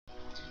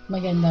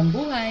Magandang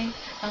buhay!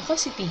 Ako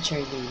si Teacher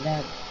Lei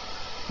Love.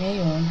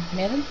 Ngayon,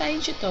 meron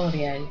tayong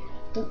tutorial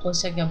tungkol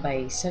sa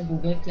gabay sa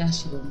Google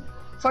Classroom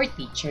for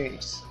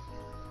Teachers.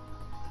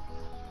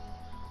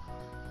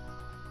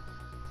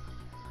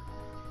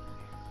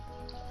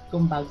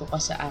 Kung bago ka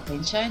sa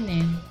aking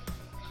channel,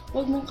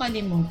 huwag mong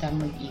kalimutang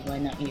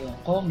mag-iwan ng iyong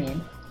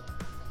comment,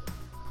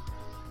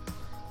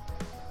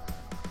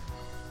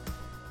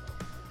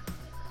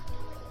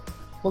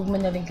 huwag mo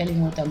na rin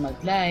kalimutang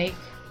mag-like,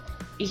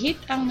 i-hit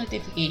ang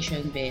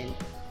notification bell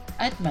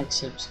at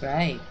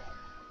mag-subscribe.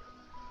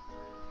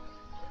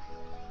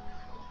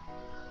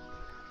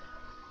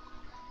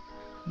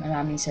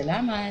 Maraming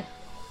salamat!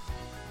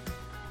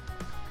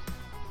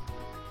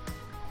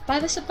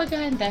 Para sa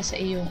paghahanda sa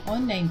iyong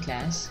online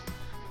class,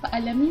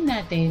 paalamin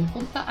natin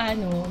kung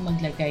paano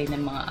maglagay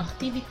ng mga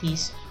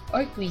activities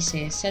or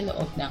quizzes sa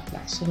loob ng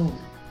classroom.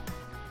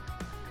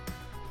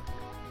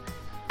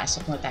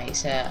 Pasok na tayo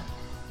sa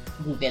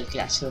Google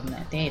Classroom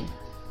natin.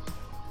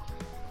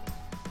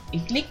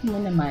 I-click mo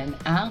naman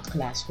ang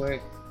classwork.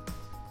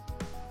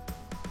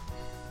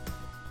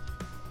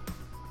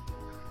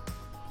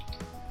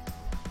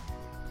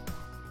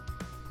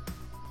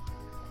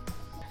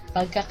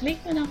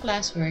 Pagka-click mo ng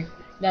classwork,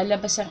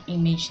 lalabas ang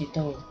image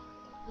nito.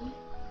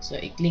 So,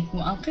 i-click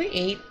mo ang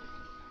create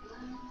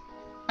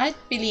at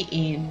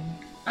piliin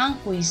ang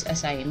quiz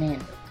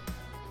assignment.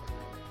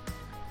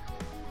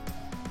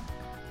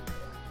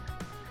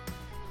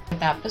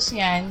 Tapos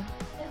yan,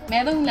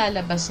 merong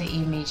lalabas na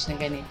image na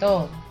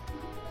ganito.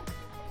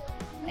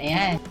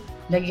 Ayan,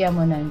 lagyan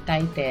mo ng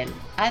title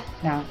at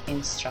ng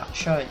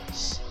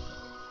instructions.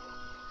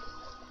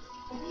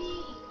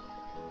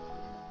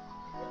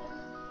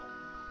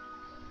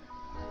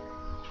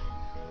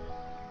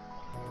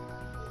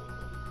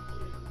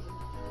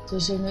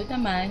 Susunod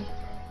naman,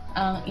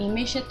 ang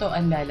image ito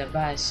ang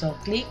lalabas. So,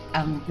 click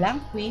ang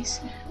blank quiz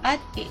at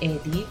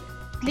i-edit,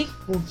 click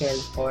Google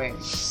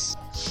Forms.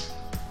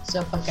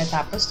 So,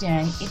 pagkatapos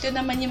niyan, ito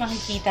naman yung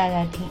makikita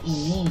nating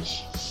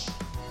image.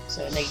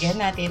 So, lagyan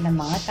natin ng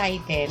mga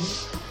title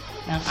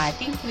ng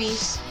ating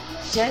quiz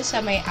dyan sa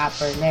may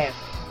upper left.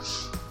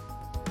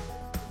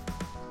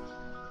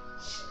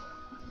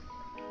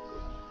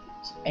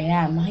 So,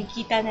 ayan,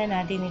 makikita na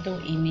natin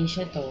itong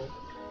image ito.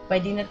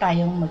 Pwede na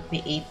tayong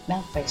mag-create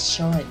ng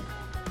question.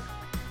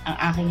 Ang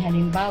aking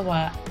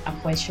halimbawa, ang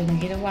question na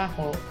ginawa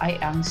ko ay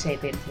ang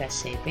 7 plus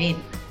 7.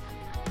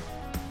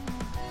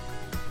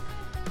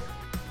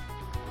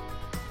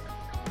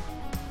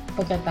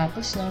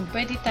 Pagkatapos nun,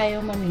 pwede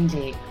tayong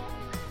mamili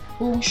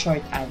kung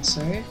short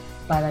answer,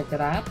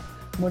 paragraph,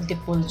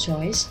 multiple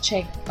choice,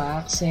 check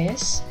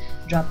boxes,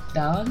 drop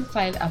down,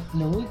 file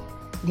upload,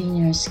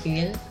 linear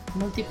scale,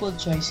 multiple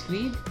choice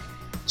grid,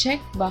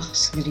 check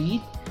box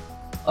grid,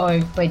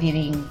 or pwede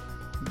ring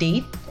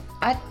date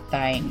at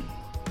time.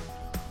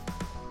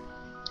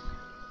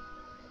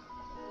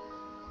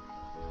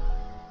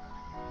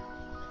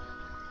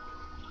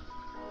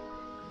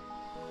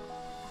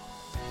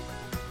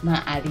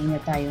 Maaari na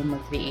tayong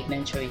mag-create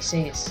ng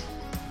choices.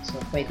 So,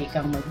 pwede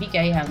kang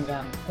magbigay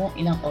hanggang kung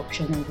ilang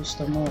option ang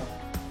gusto mo.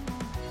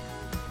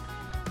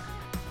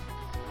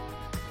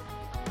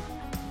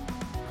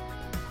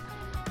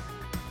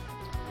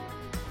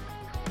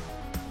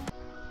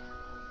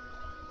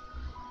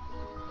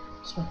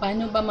 So,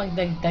 paano ba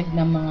magdagdag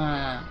ng mga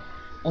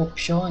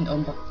option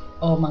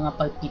o mga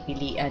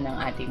pagpipilian ng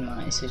ating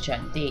mga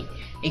estudyante?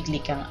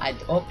 I-click ang add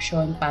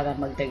option para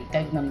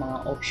magdagdag ng mga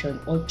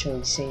option o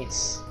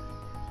choices.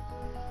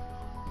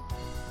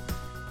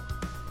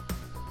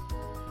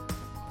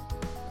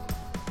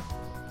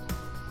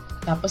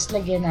 Tapos,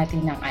 lagyan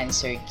natin ng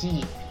answer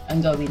key.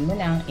 Ang gawin mo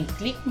lang,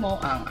 i-click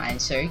mo ang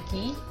answer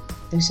key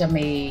doon sa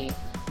may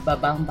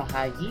babang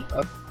bahagi.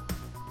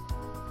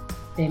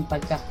 Then,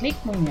 pagka-click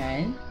mo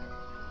yan,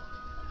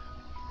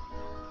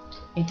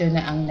 ito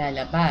na ang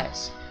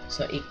lalabas.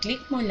 So,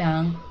 i-click mo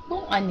lang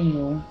kung ano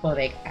yung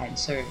correct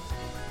answer.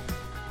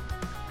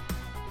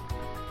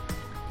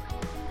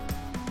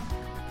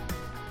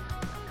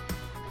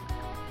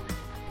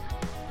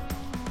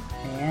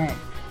 Ayan.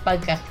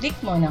 Pagka-click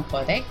mo ng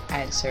correct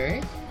answer,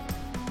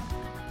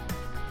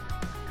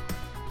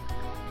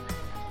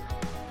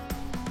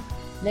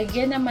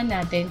 lagyan naman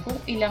natin kung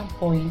ilang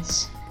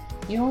points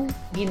yung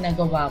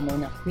ginagawa mo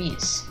na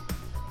quiz.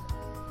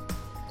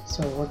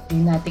 So, huwag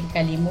din natin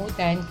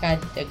kalimutan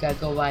kada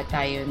gagawa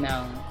tayo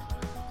ng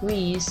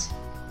quiz,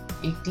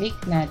 i-click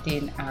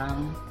natin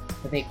ang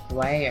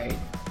required.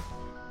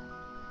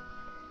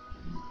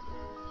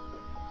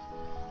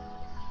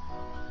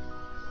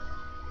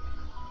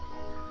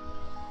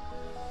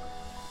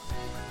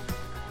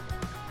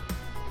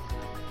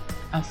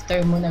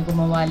 After mo na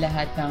gumawa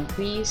lahat ng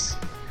quiz,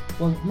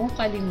 huwag mo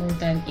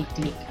kalimutan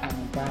i-click ang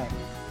done.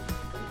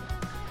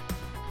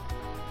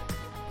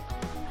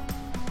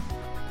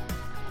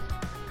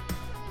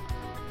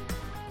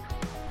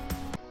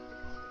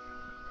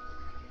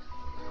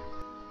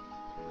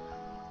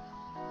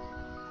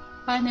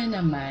 Paano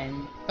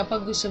naman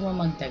kapag gusto mo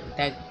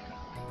magdagdag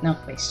ng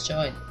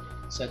question?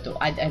 So, to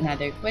add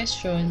another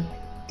question,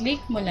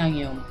 click mo lang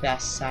yung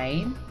plus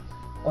sign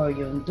or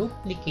yung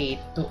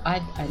duplicate to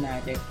add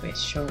another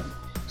question.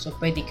 So,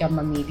 pwede ka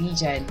mamili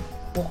dyan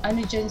kung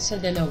ano dyan sa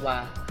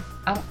dalawa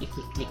ang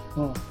i-click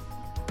mo.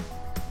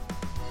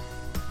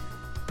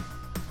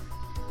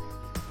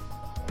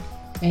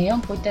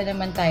 Ngayon, punta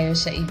naman tayo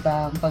sa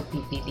ibang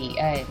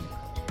pagpipilian.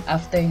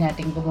 After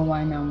natin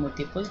gumawa ng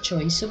multiple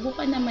choice,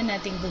 subukan naman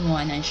natin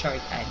gumawa ng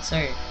short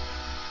answer.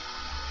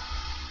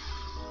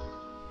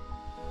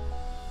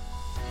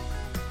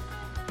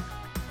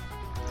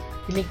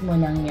 Click mo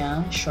lang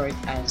yung short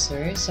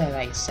answer sa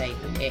right side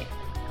ulit.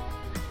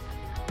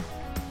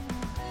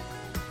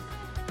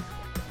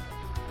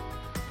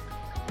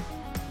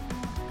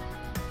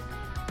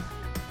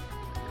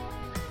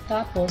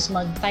 Tapos,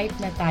 mag-type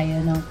na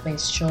tayo ng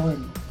question.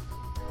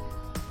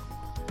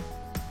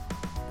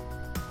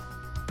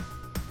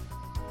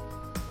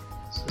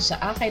 So, sa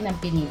akin, ang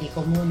pinili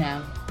ko muna,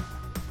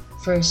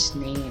 first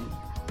name.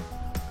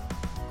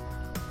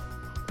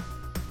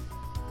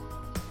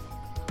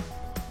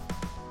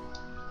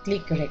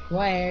 Click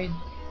required.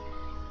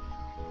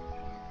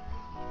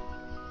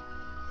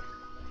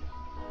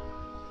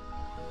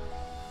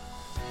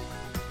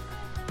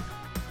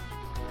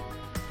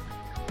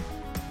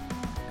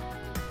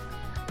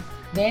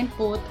 Then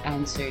put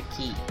answer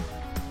key.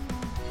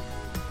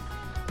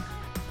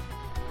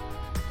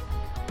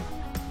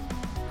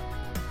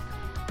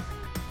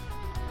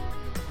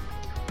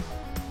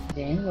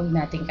 Then, huwag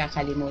natin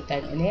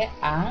kakalimutan ulit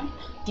ang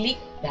click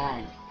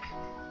done.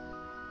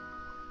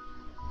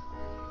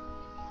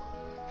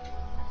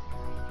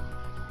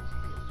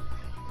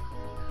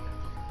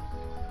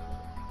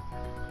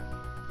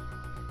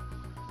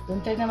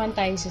 Punta naman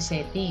tayo sa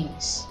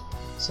settings.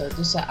 So,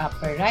 doon sa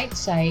upper right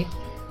side,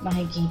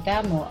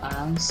 makikita mo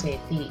ang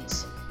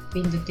settings.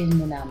 Pindutin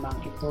mo lamang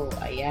ito.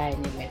 Ayan,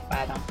 yung may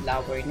parang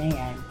flower na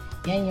yan.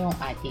 Yan yung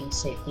ating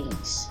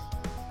settings.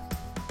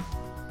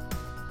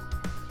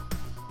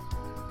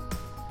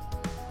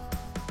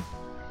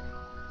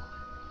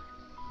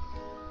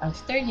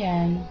 After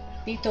yan,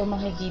 dito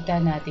makikita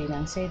natin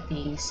ang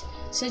settings.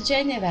 Sa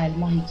general,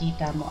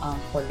 makikita mo ang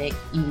collect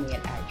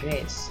email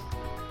address,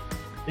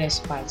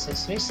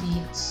 responses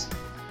receipts,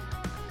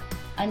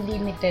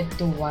 unlimited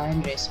to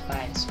one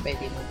response.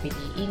 Pwede mo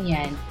piliin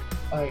yan,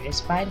 or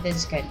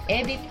respondents can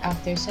edit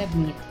after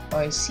submit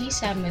or see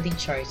summary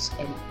charts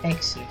and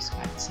text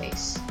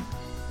responses.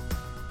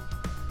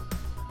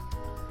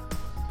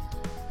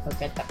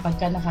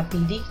 Pagka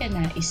nakapili ka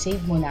na,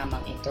 isave mo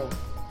lamang ito.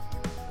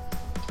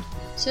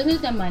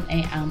 Sunod naman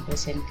ay ang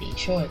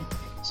presentation.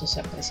 So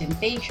sa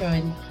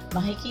presentation,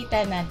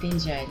 makikita natin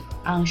dyan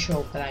ang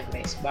show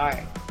progress bar,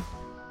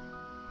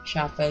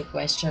 shuffle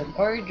question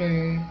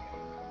order,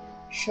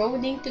 show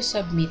link to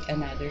submit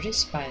another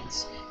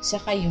response,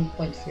 saka yung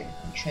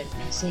confirmation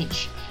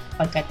message.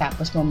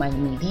 Pagkatapos mo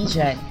mamili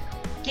dyan,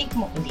 click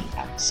mo ulit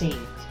ang save.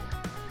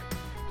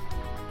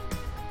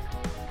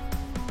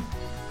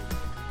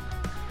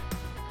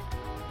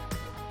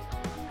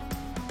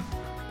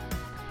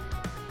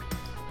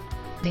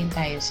 Din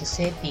tayo sa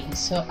settings.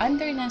 So,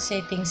 under ng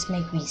settings,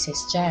 may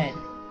quizzes dyan.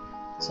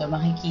 So,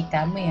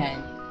 makikita mo yan.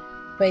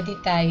 Pwede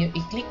tayo,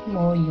 i-click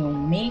mo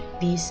yung make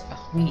this a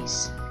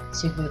quiz.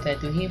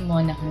 Siguraduhin mo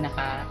na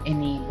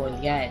naka-enable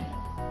yan.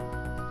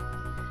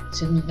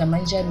 Sunod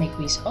naman dyan, may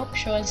quiz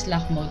options,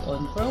 lock mode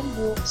on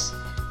Chromebooks,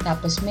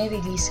 tapos may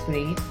release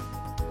grade.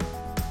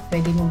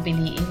 Pwede mong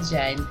piliin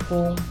dyan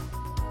kung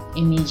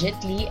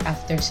immediately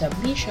after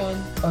submission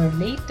or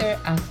later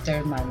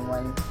after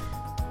manual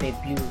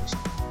reviews.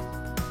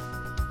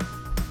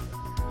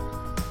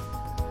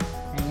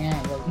 Ayan,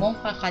 huwag mong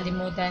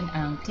kakalimutan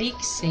ang click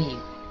save.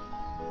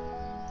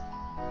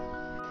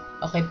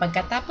 Okay,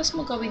 pagkatapos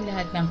mo gawin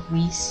lahat ng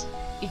quiz,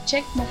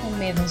 i-check mo kung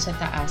meron sa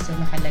taas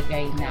na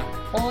nakalagay na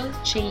all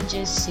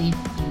changes saved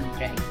in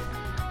Drive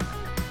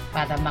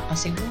para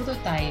makasiguro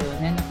tayo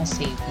na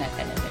nakasave na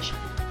talaga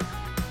siya.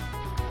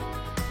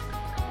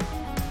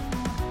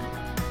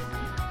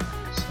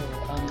 So,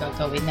 ang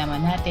gagawin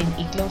naman natin,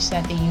 i-close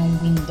natin yung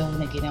window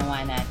na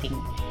ginawa nating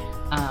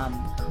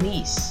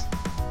quiz.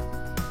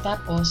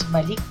 Tapos,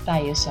 balik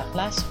tayo sa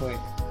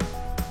classwork.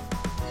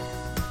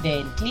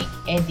 Then, click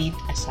Edit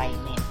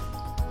Assignment.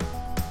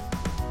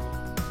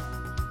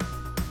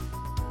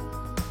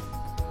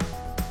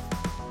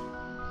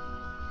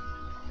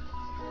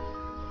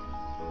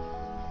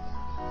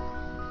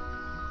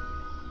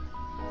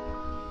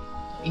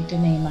 Ito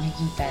na yung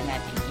makikita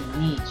natin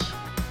image.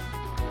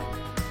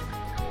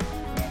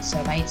 Yan,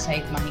 sa right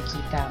side,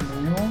 makikita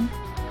mo yung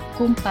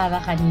kung para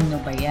kanino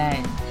ba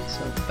yan.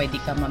 So, pwede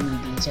ka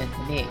mamili dyan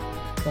ulit.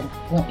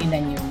 Kung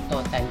ilan yung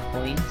total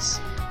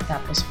points.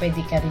 Tapos,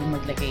 pwede ka rin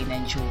maglagay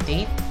ng due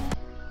date.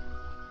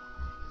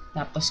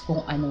 Tapos,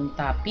 kung anong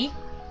topic.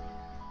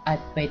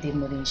 At pwede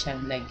mo rin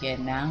siyang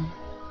lagyan ng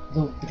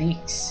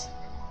rubrics.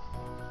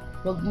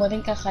 Huwag mo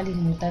rin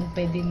kakalimutan,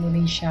 pwede mo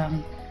rin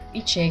siyang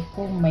i-check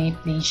kung may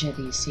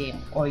plagiarism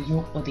or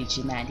yung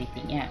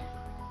originality niya.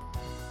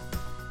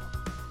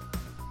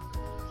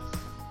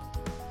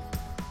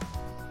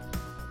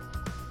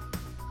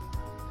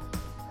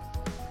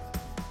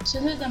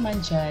 Sunod naman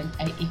dyan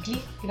ay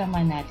i-click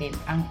naman natin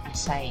ang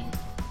assign.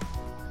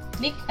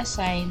 Click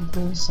assign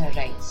dun sa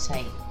right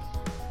side.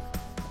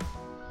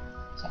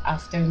 So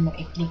after mo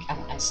i-click ang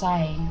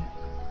assign,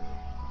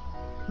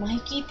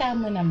 makikita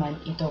mo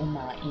naman itong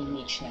mga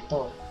image na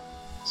to.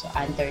 So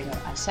under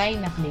ng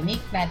assign na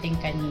clinic natin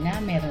kanina,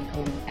 meron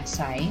uling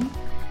assign,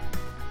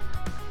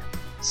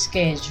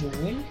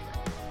 schedule,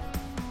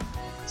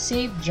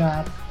 save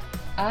draft,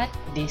 at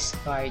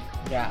discard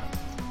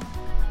draft.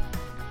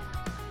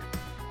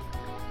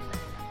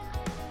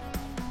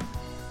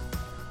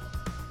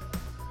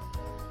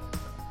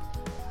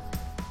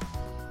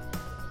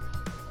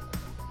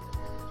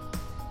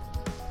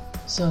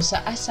 So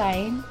sa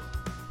assign,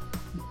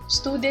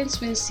 students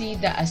will see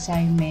the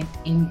assignment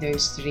in their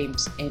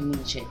streams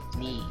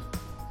immediately.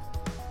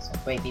 So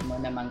pwede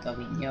mo naman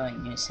gawin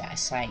yon, yung sa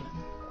assign.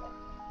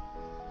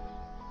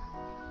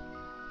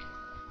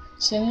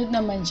 Sunod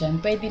naman dyan,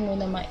 pwede mo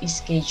naman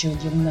i-schedule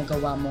yung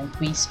nagawa mong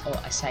quiz o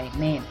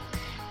assignment.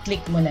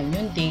 Click mo lang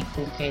yung date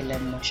kung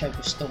kailan mo siya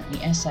gustong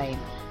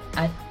i-assign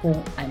at kung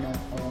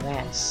anong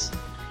oras.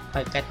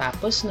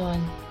 Pagkatapos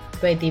nun,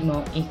 pwede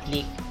mo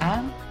i-click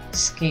ang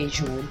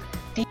schedule.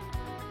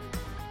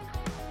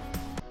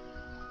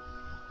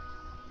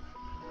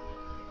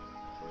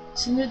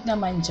 Sunod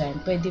naman dyan,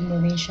 pwede mo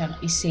rin siyang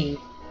i-save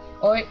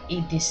or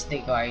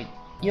i-disregard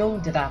yung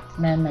draft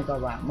na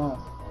nagawa mo.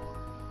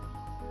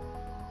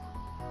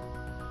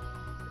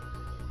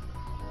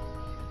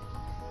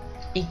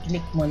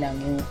 I-click mo lang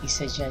yung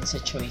isa dyan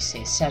sa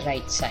choices sa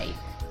right side.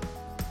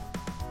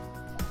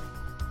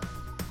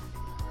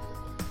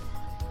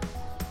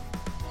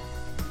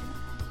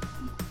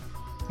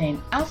 Then,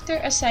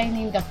 after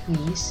assigning the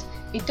quiz,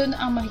 ito na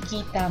ang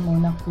makikita mo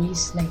na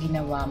quiz na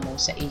ginawa mo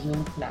sa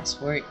iyong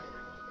classwork.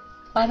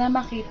 Para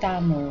makita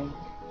mo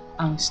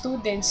ang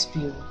student's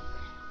view,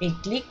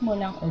 i-click mo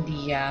lang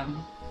uli yung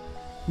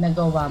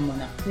nagawa mo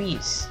na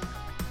quiz.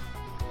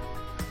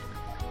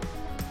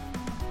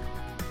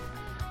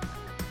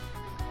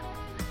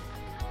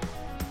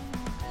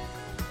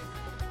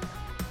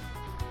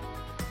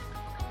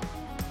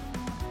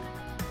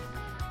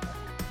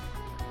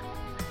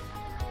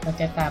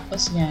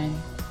 Pagkatapos niyan,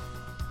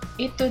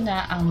 ito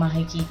na ang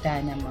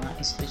makikita ng mga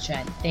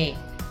estudyante.